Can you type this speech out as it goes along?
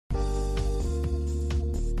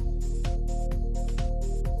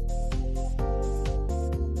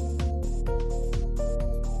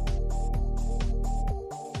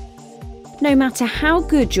No matter how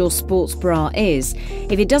good your sports bra is,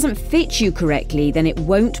 if it doesn't fit you correctly, then it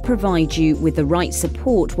won't provide you with the right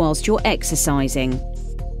support whilst you're exercising.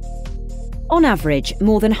 On average,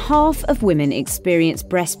 more than half of women experience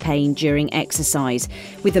breast pain during exercise,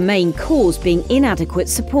 with the main cause being inadequate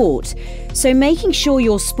support. So making sure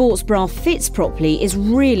your sports bra fits properly is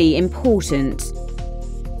really important.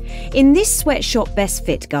 In this Sweatshop Best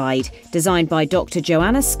Fit Guide, designed by Dr.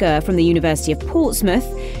 Joanna Skur from the University of Portsmouth,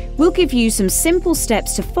 we'll give you some simple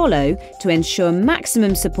steps to follow to ensure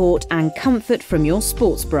maximum support and comfort from your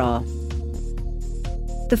sports bra.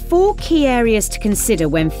 The 4 key areas to consider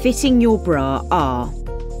when fitting your bra are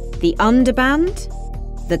the underband,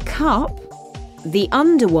 the cup, the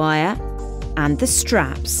underwire, and the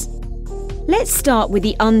straps. Let's start with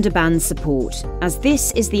the underband support, as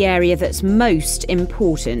this is the area that's most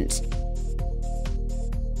important.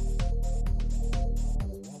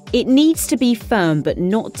 It needs to be firm but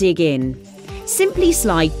not dig in. Simply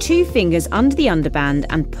slide 2 fingers under the underband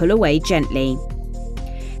and pull away gently.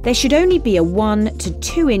 There should only be a 1 to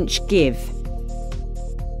 2 inch give.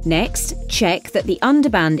 Next, check that the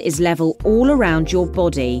underband is level all around your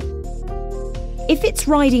body. If it's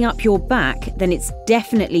riding up your back, then it's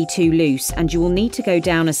definitely too loose and you will need to go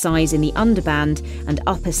down a size in the underband and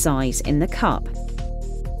up a size in the cup.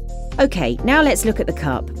 Okay, now let's look at the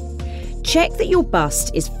cup. Check that your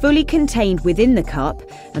bust is fully contained within the cup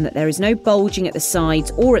and that there is no bulging at the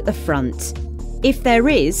sides or at the front. If there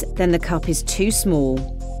is, then the cup is too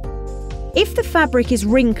small. If the fabric is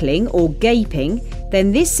wrinkling or gaping,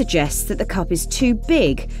 then this suggests that the cup is too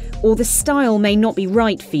big or the style may not be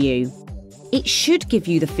right for you. It should give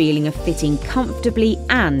you the feeling of fitting comfortably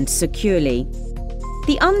and securely.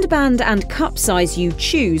 The underband and cup size you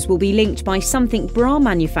choose will be linked by something bra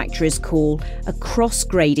manufacturers call a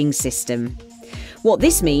cross-grading system. What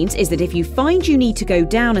this means is that if you find you need to go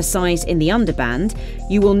down a size in the underband,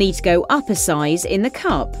 you will need to go up a size in the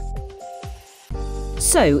cup.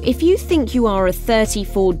 So, if you think you are a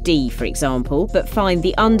 34D, for example, but find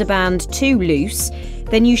the underband too loose,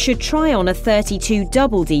 then you should try on a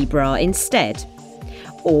 32DD bra instead.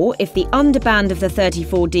 Or, if the underband of the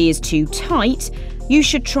 34D is too tight, you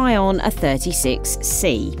should try on a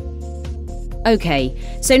 36C. Okay,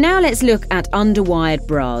 so now let's look at underwired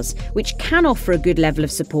bras, which can offer a good level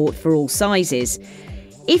of support for all sizes.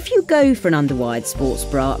 If you go for an underwired sports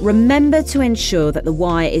bra, remember to ensure that the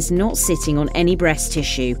wire is not sitting on any breast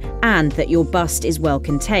tissue and that your bust is well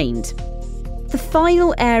contained. The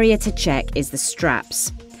final area to check is the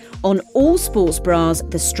straps. On all sports bras,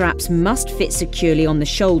 the straps must fit securely on the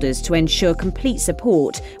shoulders to ensure complete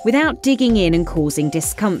support without digging in and causing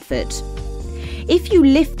discomfort. If you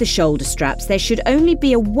lift the shoulder straps, there should only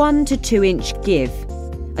be a 1 to 2 inch give.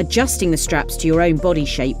 Adjusting the straps to your own body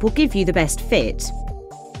shape will give you the best fit.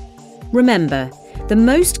 Remember, the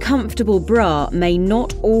most comfortable bra may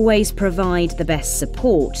not always provide the best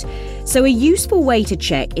support, so a useful way to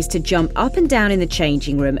check is to jump up and down in the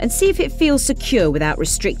changing room and see if it feels secure without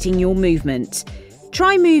restricting your movement.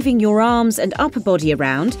 Try moving your arms and upper body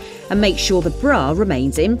around and make sure the bra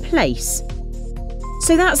remains in place.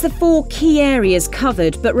 So that's the 4 key areas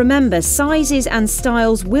covered, but remember, sizes and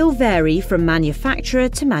styles will vary from manufacturer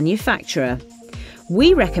to manufacturer.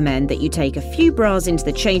 We recommend that you take a few bras into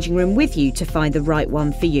the changing room with you to find the right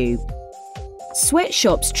one for you.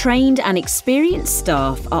 Sweatshop's trained and experienced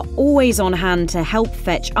staff are always on hand to help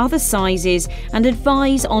fetch other sizes and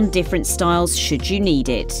advise on different styles should you need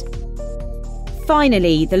it.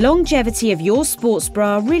 Finally, the longevity of your sports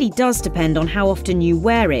bra really does depend on how often you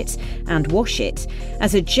wear it and wash it.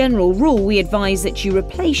 As a general rule, we advise that you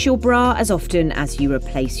replace your bra as often as you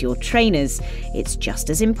replace your trainers. It's just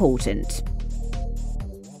as important.